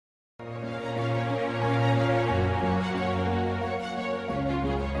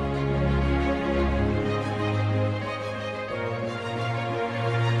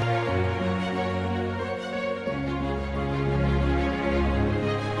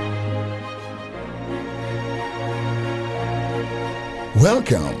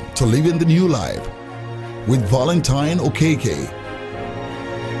Welcome to Living the New Life with Valentine Okeke.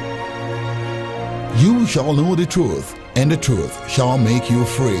 You shall know the truth, and the truth shall make you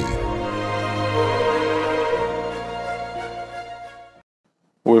free.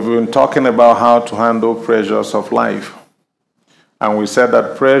 We've been talking about how to handle pressures of life. And we said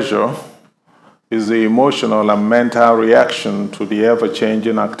that pressure is the emotional and mental reaction to the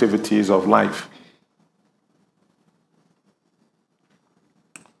ever-changing activities of life.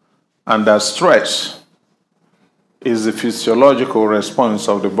 And that stress is the physiological response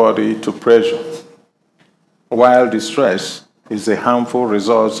of the body to pressure, while distress is the harmful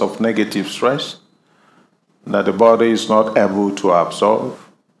results of negative stress that the body is not able to absorb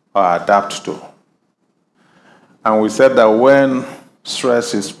or adapt to. And we said that when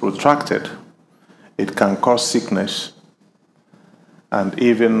stress is protracted, it can cause sickness and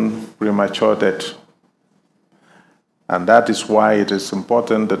even premature death. And that is why it is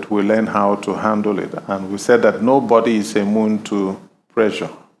important that we learn how to handle it. And we said that nobody is immune to pressure.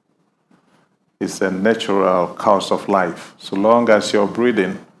 It's a natural course of life. So long as you're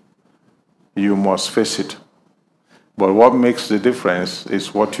breathing, you must face it. But what makes the difference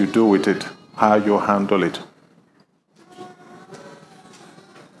is what you do with it, how you handle it.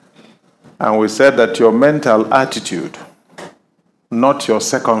 And we said that your mental attitude, not your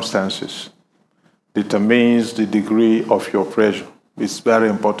circumstances, determines the degree of your pressure. It's very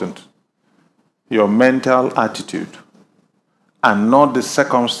important. Your mental attitude and not the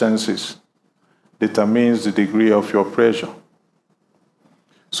circumstances determines the degree of your pressure.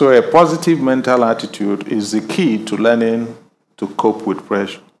 So a positive mental attitude is the key to learning to cope with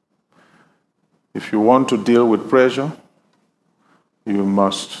pressure. If you want to deal with pressure, you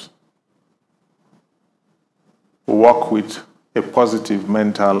must work with a positive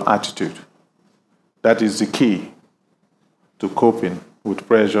mental attitude. That is the key to coping with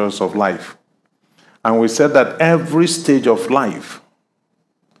pressures of life. And we said that every stage of life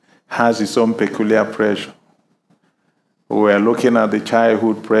has its own peculiar pressure. We were looking at the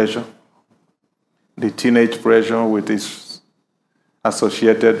childhood pressure, the teenage pressure with its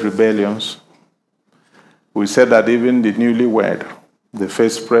associated rebellions. We said that even the newlywed, they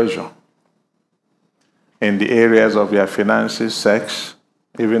face pressure in the areas of their finances, sex,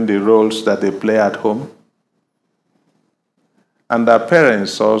 even the roles that they play at home. And their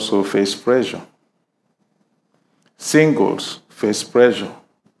parents also face pressure. Singles face pressure.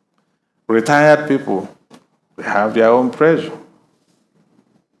 Retired people, they have their own pressure.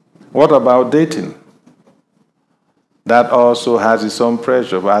 What about dating? That also has its own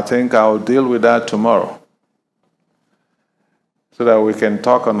pressure, but I think I'll deal with that tomorrow so that we can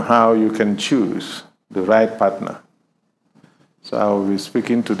talk on how you can choose the right partner. So I will be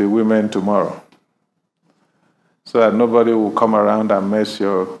speaking to the women tomorrow, so that nobody will come around and mess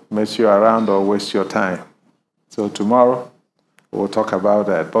you around or waste your time. So tomorrow we'll talk about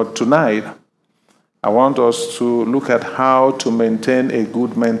that. But tonight, I want us to look at how to maintain a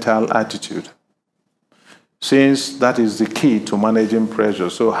good mental attitude, since that is the key to managing pressure.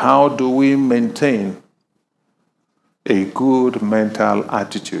 So how do we maintain a good mental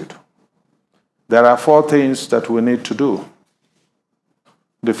attitude? There are 4 things that we need to do.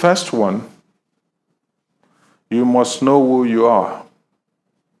 The first one, you must know who you are.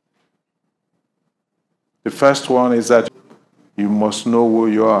 The first one is that you must know who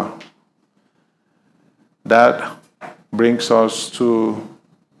you are. That brings us to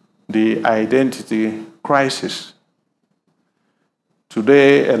the identity crisis.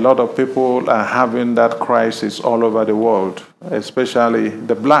 Today, a lot of people are having that crisis all over the world, especially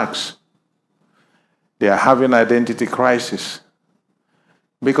the blacks. They are having identity crisis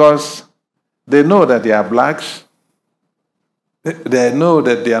because they know that they are blacks. They know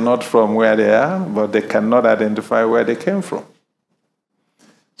that they are not from where they are, but they cannot identify where they came from.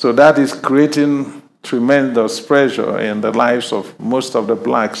 So that is creating tremendous pressure in the lives of most of the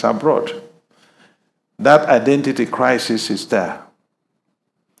blacks abroad. That identity crisis is there.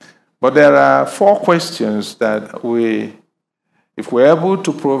 But there are 4 questions that if we're able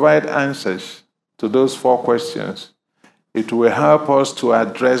to provide answers to those 4 questions, it will help us to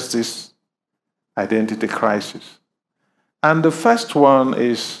address this identity crisis. And the first one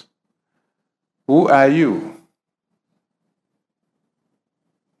is, who are you?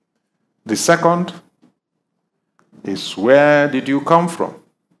 The second is, where did you come from?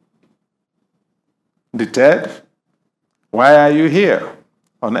 The third, why are you here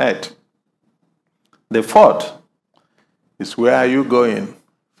on earth? The fourth is, where are you going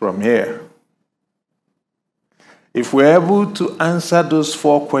from here? If we're able to answer those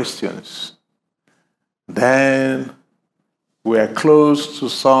 4 questions, then We are close to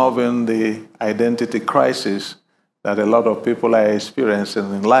solving the identity crisis that a lot of people are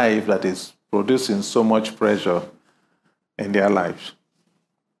experiencing in life that is producing so much pressure in their lives.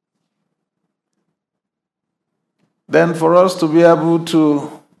 Then for us to be able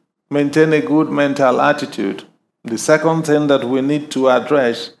to maintain a good mental attitude, the second thing that we need to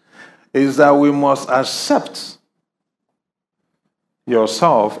address is that we must accept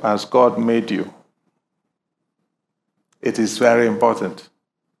yourself as God made you. It is very important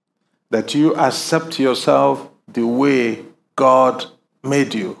that you accept yourself the way God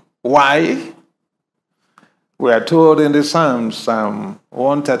made you. Why? We are told in the Psalms, Psalm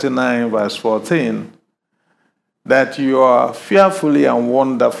 139, verse 14, that you are fearfully and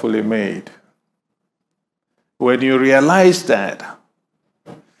wonderfully made. When you realize that,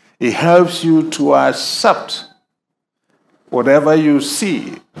 it helps you to accept whatever you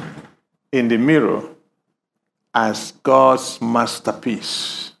see in the mirror as God's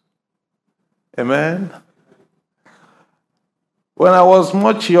masterpiece. Amen? When I was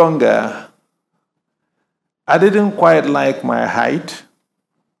much younger, I didn't quite like my height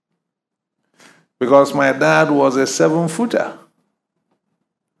because my dad was a 7-footer.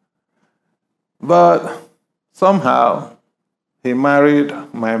 But somehow, he married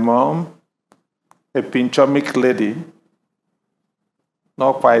my mom, a pinchomic lady,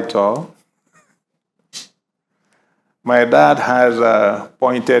 not quite tall. My dad has a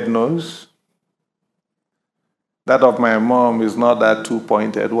pointed nose. That of my mom is not that too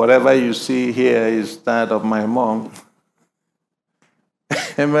pointed. Whatever you see here is that of my mom.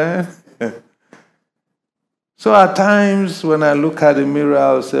 Amen? So at times when I look at the mirror,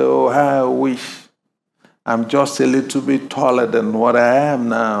 I'll say, oh, how I wish I'm just a little bit taller than what I am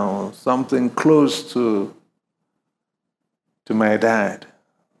now. Something close to my dad.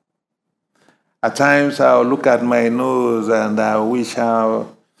 At times I'll look at my nose and I wish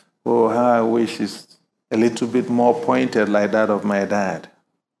how I wish it's a little bit more pointed like that of my dad.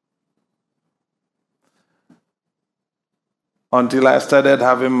 Until I started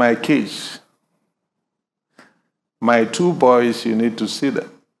having my kids. My 2 boys, you need to see them.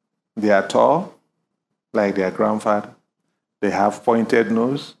 They are tall, like their grandfather. They have pointed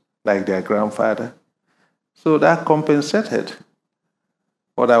nose, like their grandfather. So that compensated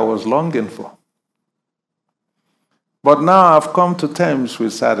what I was longing for. But now I've come to terms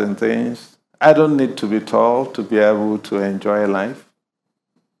with certain things. I don't need to be tall to be able to enjoy life.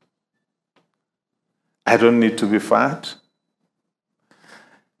 I don't need to be fat.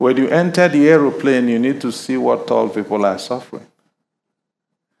 When you enter the aeroplane, you need to see what tall people are suffering.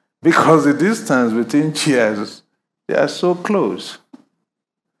 Because the distance between chairs, they are so close.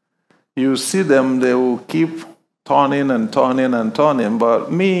 You see them, they will keep turning and turning and turning.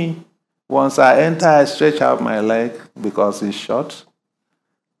 But me, once I enter, I stretch out my leg because it's short.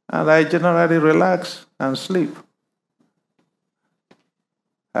 And I generally relax and sleep.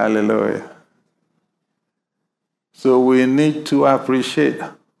 Hallelujah. So we need to appreciate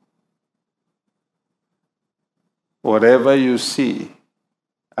whatever you see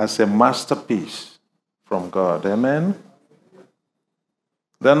as a masterpiece from God. Amen?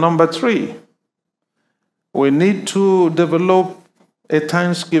 Then number 3, we need to develop a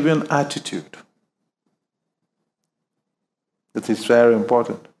thanksgiving attitude. It is very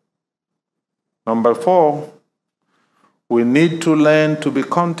important. Number 4, we need to learn to be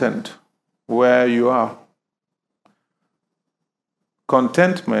content where you are.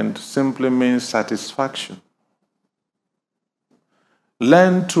 Contentment simply means satisfaction.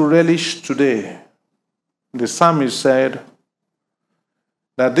 Learn to relish today. The psalmist said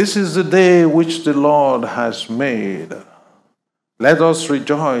that this is the day which the Lord has made. Let us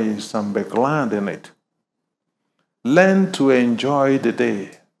rejoice and be glad in it. Learn to enjoy the day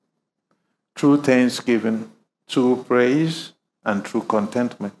through thanksgiving, through praise, and through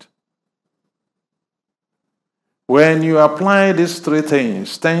contentment. When you apply these 3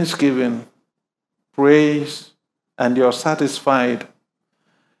 things, thanksgiving, praise, and you're satisfied,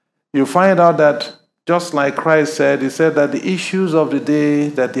 you find out that just like Christ said, he said that the issues of the day,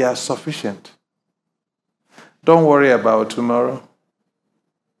 that they are sufficient. Don't worry about tomorrow.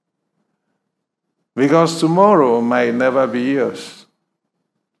 Because tomorrow might never be yours.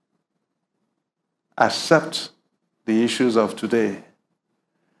 Accept the issues of today.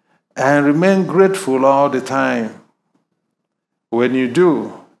 And remain grateful all the time. When you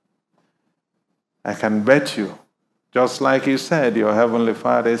do, I can bet you, just like he said, your heavenly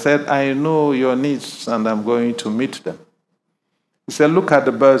Father, he said, I know your needs and I'm going to meet them. He said, look at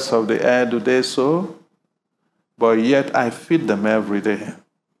the birds of the air, do they sow? But yet I feed them every day.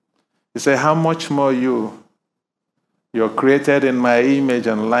 He said, how much more you, You're created in my image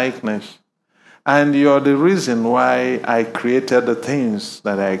and likeness. And you're the reason why I created the things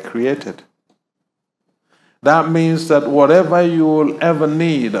that I created. That means that whatever you will ever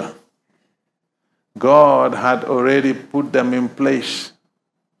need, God had already put them in place.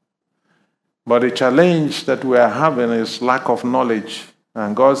 But the challenge that we are having is lack of knowledge.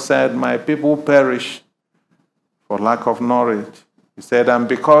 And God said, my people perish for lack of knowledge. He said, and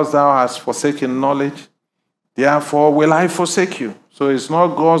because thou hast forsaken knowledge, therefore will I forsake you. So it's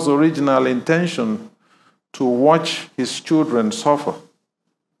not God's original intention to watch his children suffer.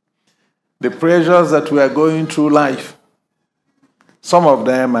 The pressures that we are going through life, some of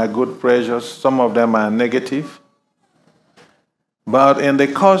them are good pressures, some of them are negative. But in the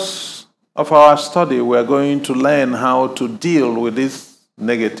course of our study, we are going to learn how to deal with these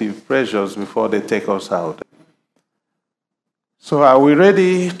negative pressures before they take us out. So are we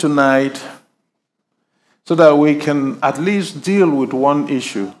ready tonight so that we can at least deal with one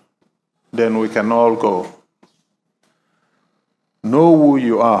issue? Then we can all go. Know who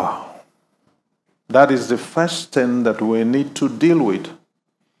you are. That is the first thing that we need to deal with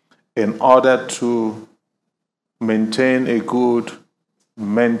in order to maintain a good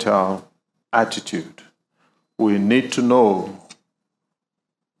mental attitude. We need to know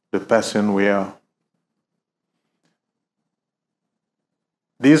the person we are.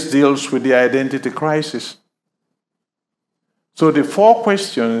 This deals with the identity crisis. So the 4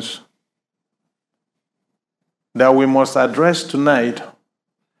 questions that we must address tonight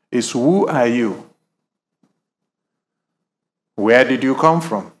is, who are you? Where did you come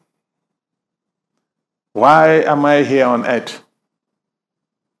from? Why am I here on earth?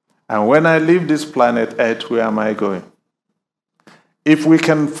 And when I leave this planet Earth, where am I going? If we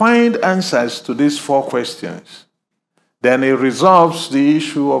can find answers to these 4 questions, then it resolves the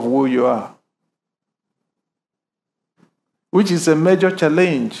issue of who you are, which is a major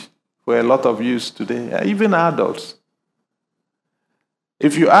challenge for a lot of youth today, even adults.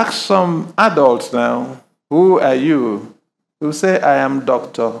 If you ask some adults now, who are you? They'll say, I am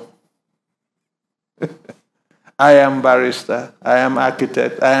doctor. I am barrister. I am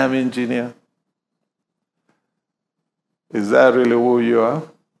architect. I am engineer. Is that really who you are?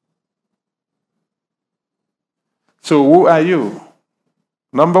 So who are you?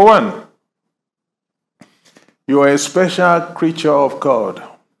 Number 1, you are a special creature of God.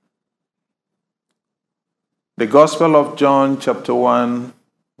 The Gospel of John chapter 1,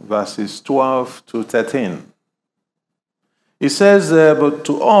 verses 12 to 13. It says, but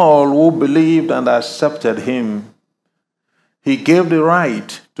to all who believed and accepted him, he gave the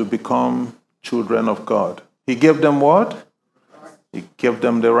right to become children of God. He gave them what? He gave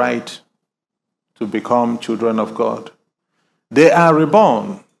them the right to become children of God. They are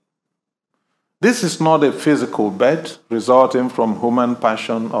reborn. This is not a physical birth resulting from human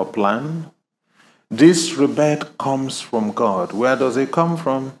passion or plan. This rebirth comes from God. Where does it come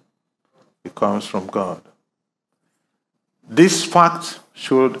from? It comes from God. This fact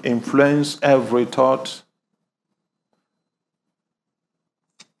should influence every thought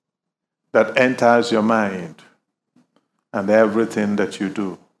that enters your mind and everything that you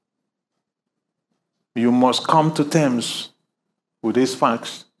do. You must come to terms with these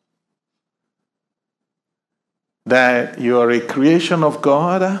facts. That you are a creation of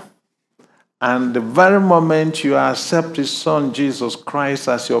God, and the very moment you accept his Son, Jesus Christ,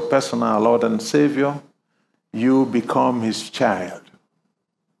 as your personal Lord and Savior, you become his child.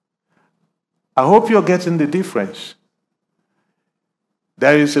 I hope you're getting the difference.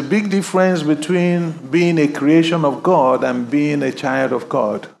 There is a big difference between being a creation of God and being a child of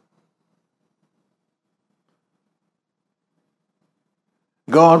God.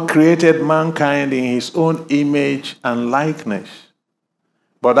 God created mankind in his own image and likeness.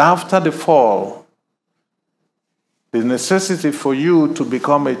 But after the fall, the necessity for you to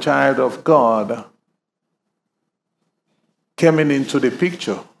become a child of God coming into the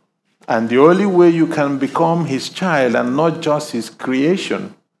picture. And the only way you can become his child and not just his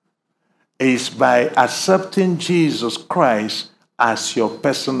creation is by accepting Jesus Christ as your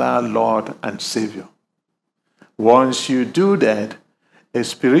personal Lord and Savior. Once you do that, a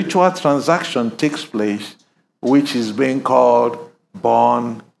spiritual transaction takes place, which is being called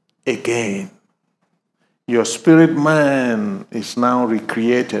born again. Your spirit man is now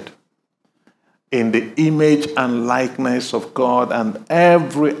recreated in the image and likeness of God, and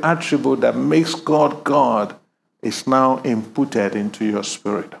every attribute that makes God God is now inputted into your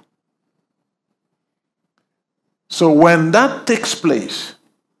spirit. So when that takes place,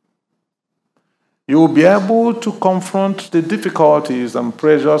 you will be able to confront the difficulties and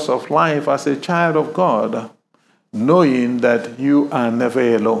pressures of life as a child of God knowing that you are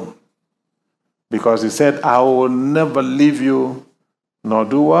never alone. Because he said, I will never leave you, nor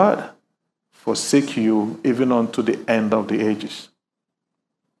do what? Forsake you, even unto the end of the ages.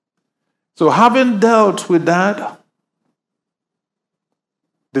 So having dealt with that,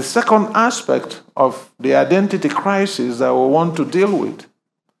 the second aspect of the identity crisis that we want to deal with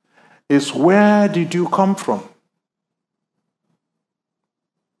is, where did you come from?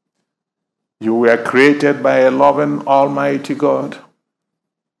 You were created by a loving Almighty God.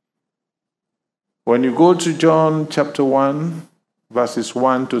 When you go to John chapter 1, verses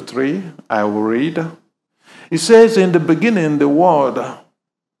 1 to 3, I will read. It says, in the beginning, the Word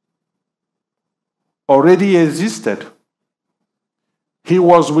already existed. He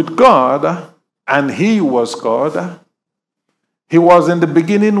was with God, and He was God. He was in the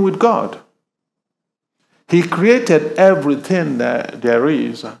beginning with God. He created everything that there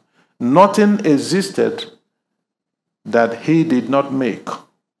is. Nothing existed that He did not make.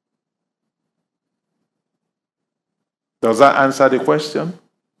 Does that answer the question?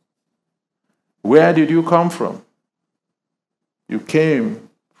 Where did you come from? You came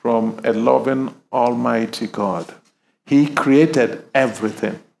from a loving Almighty God. He created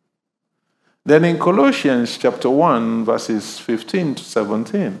everything. Then in Colossians chapter 1, verses 15 to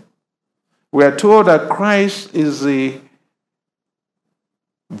 17, we are told that Christ is the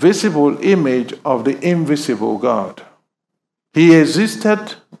visible image of the invisible God. He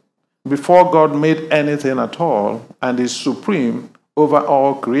existed before God made anything at all and is supreme over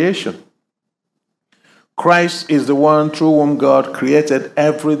all creation. Christ is the one through whom God created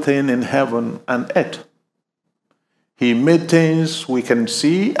everything in heaven and earth. He made things we can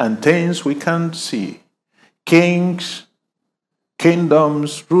see and things we can't see. Kings,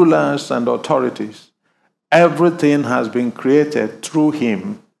 kingdoms, rulers, and authorities. Everything has been created through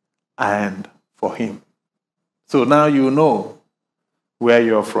Him and for Him. So now you know where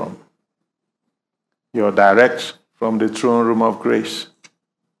you're from. You're direct from the throne room of grace.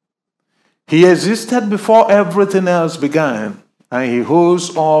 He existed before everything else began, and He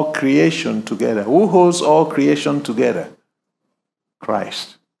holds all creation together. Who holds all creation together?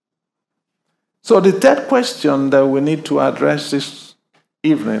 Christ. So the third question that we need to address this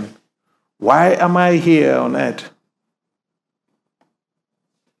evening, why am I here on earth?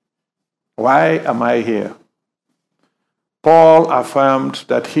 Why am I here? Paul affirmed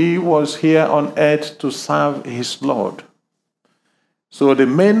that he was here on earth to serve his Lord. So the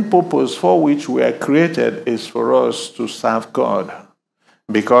main purpose for which we are created is for us to serve God.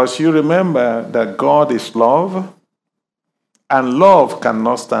 Because you remember that God is love, and love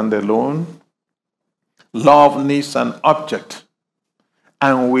cannot stand alone. Love needs an object,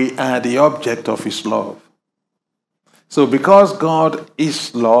 and we are the object of His love. So because God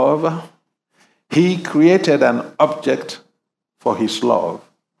is love, He created an object for His love.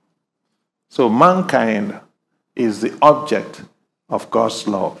 So mankind is the object of God's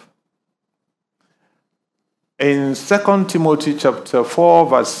love. In 2 Timothy chapter 4,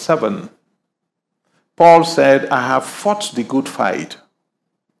 verse 7, Paul said, I have fought the good fight.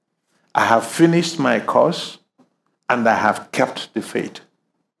 I have finished my course, and I have kept the faith.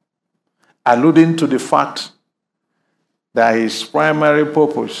 Alluding to the fact that his primary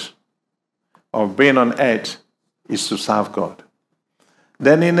purpose of being on earth is to serve God.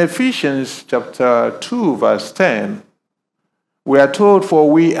 Then in Ephesians chapter 2, verse 10, we are told,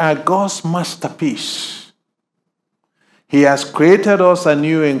 for we are God's masterpiece. He has created us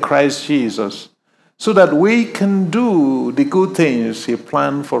anew in Christ Jesus, so that we can do the good things He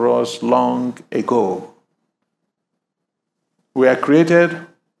planned for us long ago. We are created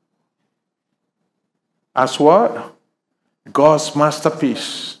as what? God's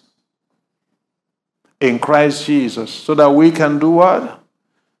masterpiece in Christ Jesus, so that we can do what?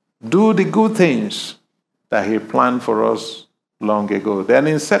 Do the good things that He planned for us long ago. Then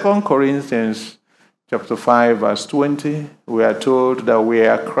in 2 Corinthians chapter 5, verse 20, we are told that we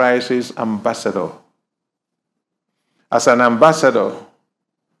are Christ's ambassador. As an ambassador,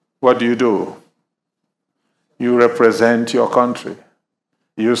 what do? You represent your country.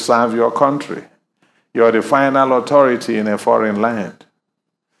 You serve your country. You're the final authority in a foreign land.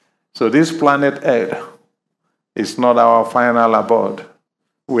 So this planet Earth is not our final abode.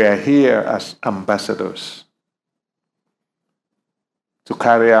 We are here as ambassadors to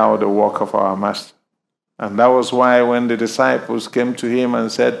carry out the work of our Master. And that was why when the disciples came to Him and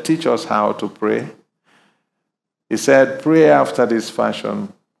said, teach us how to pray, He said, pray after this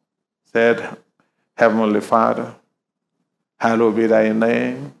fashion. He said, Heavenly Father, hallowed be Thy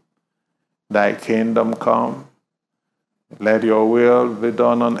name. Thy kingdom come. Let Your will be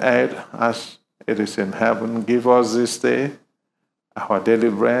done on earth as it is in heaven. Give us this day our daily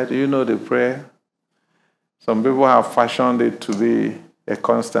bread. You know the prayer. Some people have fashioned it to be a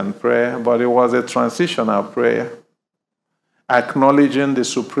constant prayer, but it was a transitional prayer, acknowledging the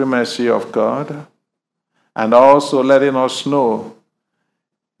supremacy of God and also letting us know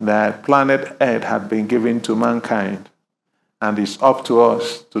that planet Earth had been given to mankind, and it's up to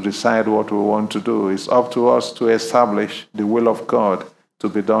us to decide what we want to do. It's up to us to establish the will of God to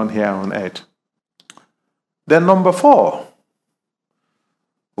be done here on earth. Then number 4,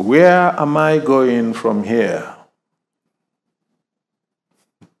 where am I going from here?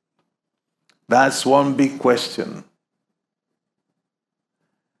 That's one big question.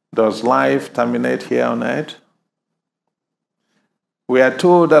 Does life terminate here on earth? We are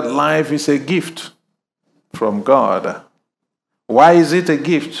told that life is a gift from God. Why is it a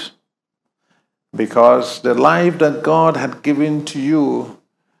gift? Because the life that God had given to you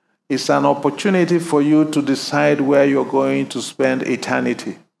is an opportunity for you to decide where you're going to spend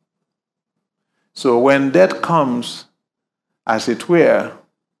eternity. So when death comes, as it were,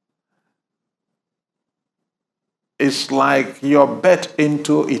 it's like your bet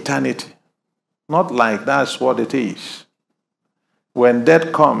into eternity. Not like that's what it is. When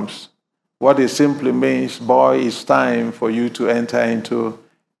death comes, what it simply means, boy, it's time for you to enter into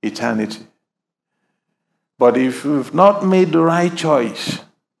eternity. But if you've not made the right choice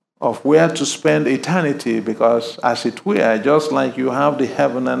of where to spend eternity, because as it were, just like you have the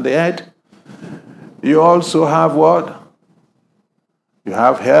heaven and the earth, you also have what? You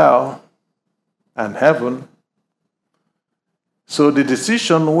have hell and heaven. So the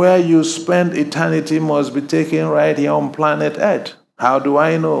decision where you spend eternity must be taken right here on planet Earth. How do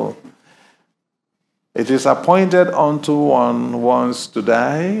I know? It is appointed unto one once to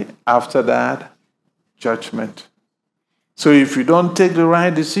die, after that, judgment. So if you don't take the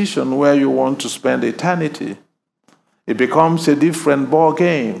right decision where you want to spend eternity, it becomes a different ball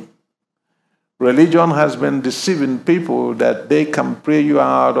game. Religion has been deceiving people that they can pray you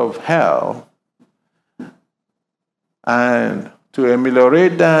out of hell. And to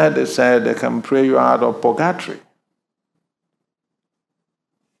ameliorate that, they said they can pray you out of purgatory.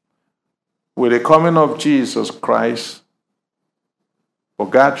 With the coming of Jesus Christ,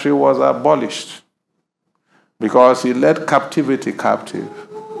 purgatory was abolished because he led captivity captive.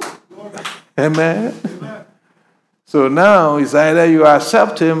 Amen? So now it's either you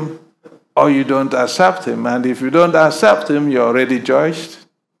accept him or you don't accept him. And if you don't accept him, you're already judged.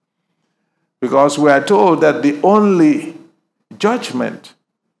 Because we are told that the only judgment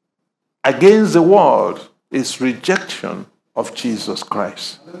against the world is rejection of Jesus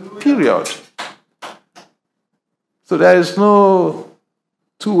Christ. Period. So there is no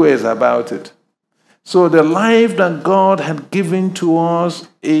two ways about it. So the life that God had given to us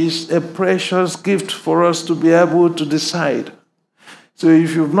is a precious gift for us to be able to decide. So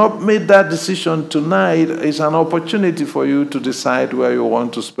if you've not made that decision tonight, it's an opportunity for you to decide where you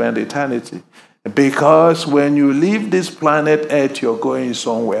want to spend eternity. Because when you leave this planet Earth, you're going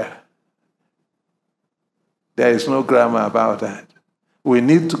somewhere. There is no grammar about that. We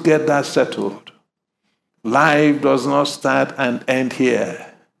need to get that settled. Life does not start and end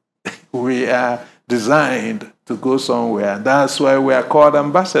here. We are designed to go somewhere. That's why we are called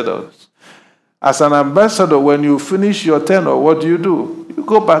ambassadors. As an ambassador, when you finish your tenure, what do? You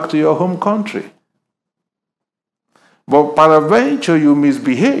go back to your home country. But peradventure, you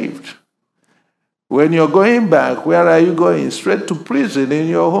misbehaved. When you're going back, where are you going? Straight to prison in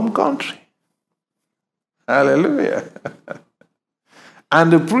your home country. Hallelujah.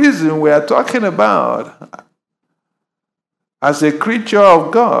 And the prison we are talking about as a creature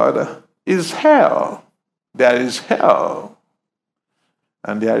of God is hell. There is hell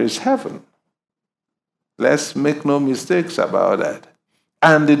and there is heaven. Let's make no mistakes about that.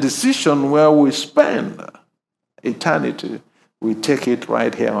 And the decision where we spend eternity, we take it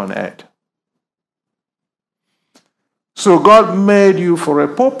right here on earth. So God made you for a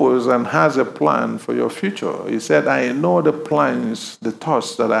purpose and has a plan for your future. He said, I know the plans, the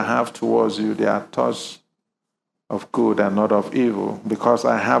thoughts that I have towards you. They are thoughts of good and not of evil, because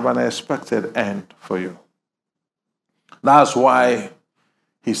I have an expected end for you. That's why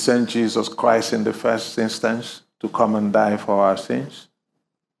he sent Jesus Christ in the first instance to come and die for our sins.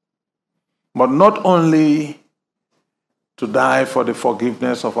 But not only to die for the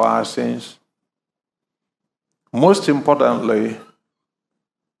forgiveness of our sins, most importantly,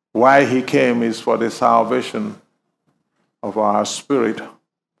 why he came is for the salvation of our spirit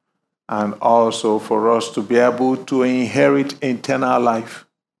and also for us to be able to inherit eternal life.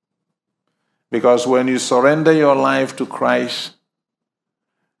 Because when you surrender your life to Christ,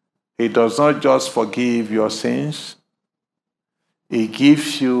 He does not just forgive your sins, He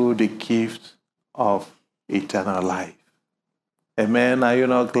gives you the gift of eternal life. Amen. Are you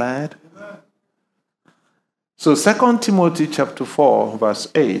not glad? Amen. So 2 Timothy chapter 4, verse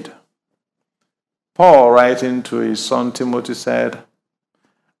 8. Paul, writing to his son Timothy, said,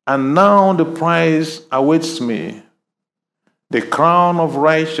 "And now the prize awaits me, the crown of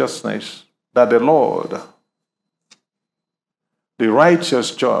righteousness that the Lord, the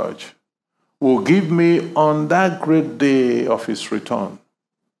righteous judge, will give me on that great day of his return.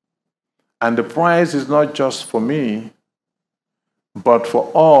 And the prize is not just for me, but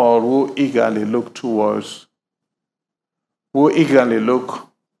for all who eagerly look to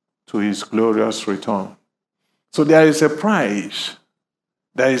his glorious return." So there is a prize.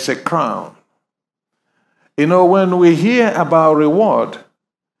 There is a crown. You know, when we hear about reward,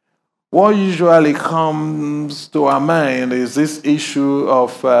 what usually comes to our mind is this issue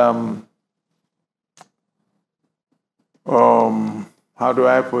of, how do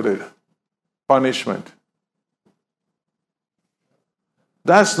I put it? Punishment.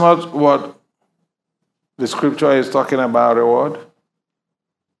 That's not what the scripture is talking about, reward.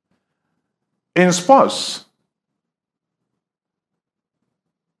 In sports,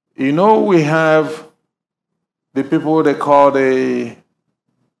 you know, we have the people they call the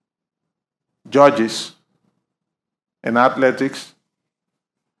judges in athletics.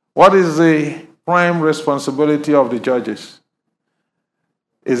 What is the prime responsibility of the judges?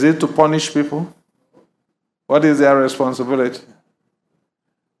 Is it to punish people? What is their responsibility?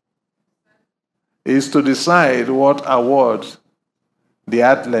 Is to decide what awards the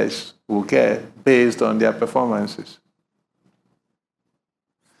athletes will get based on their performances.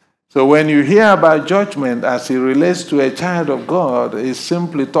 So when you hear about judgment as it relates to a child of God, it's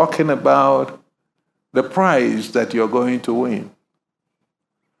simply talking about the prize that you're going to win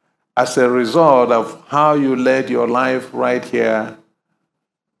as a result of how you led your life right here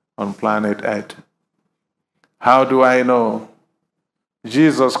on planet Earth. How do I know?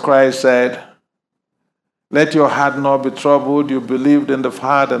 Jesus Christ said, "Let your heart not be troubled. You believed in the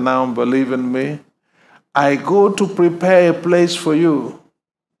Father, now believe in me. I go to prepare a place for you.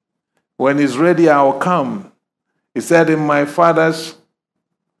 When it's ready, I will come." He said, "In my Father's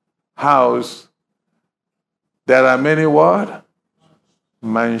house, there are many what?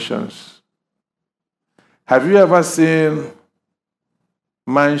 Mansions." Have you ever seen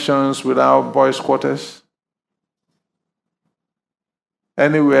mansions without boys' quarters?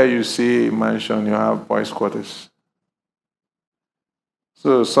 Anywhere you see a mansion, you have boys' quarters.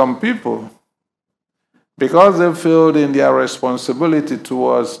 So some people, because they failed in their responsibility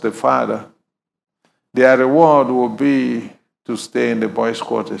towards the Father, their reward will be to stay in the boys'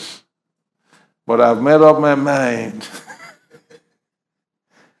 quarters. But I've made up my mind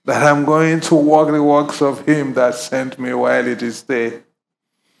that I'm going to walk the works of Him that sent me while it is day,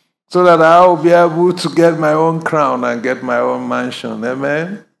 so that I'll be able to get my own crown and get my own mansion.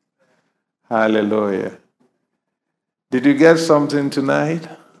 Amen? Hallelujah. Did you get something tonight?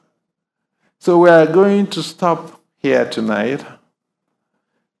 So we are going to stop here tonight.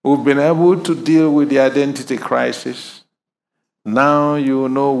 We've been able to deal with the identity crisis. Now you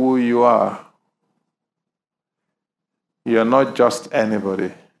know who you are. You're not just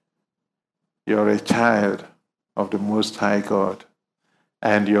anybody. You're a child of the Most High God.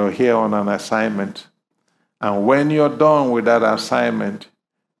 And you're here on an assignment. And when you're done with that assignment,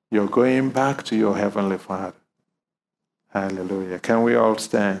 you're going back to your Heavenly Father. Hallelujah. Can we all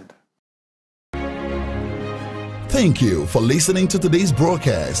stand? Thank you for listening to today's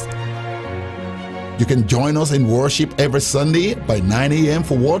broadcast. You can join us in worship every Sunday by 9 a.m.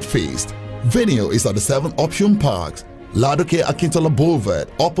 for Word Feast. Venue is at the 7 Option Parks, Ladoke Akintola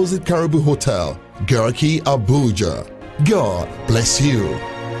Boulevard, opposite Caribou Hotel, Garki, Abuja. God bless you.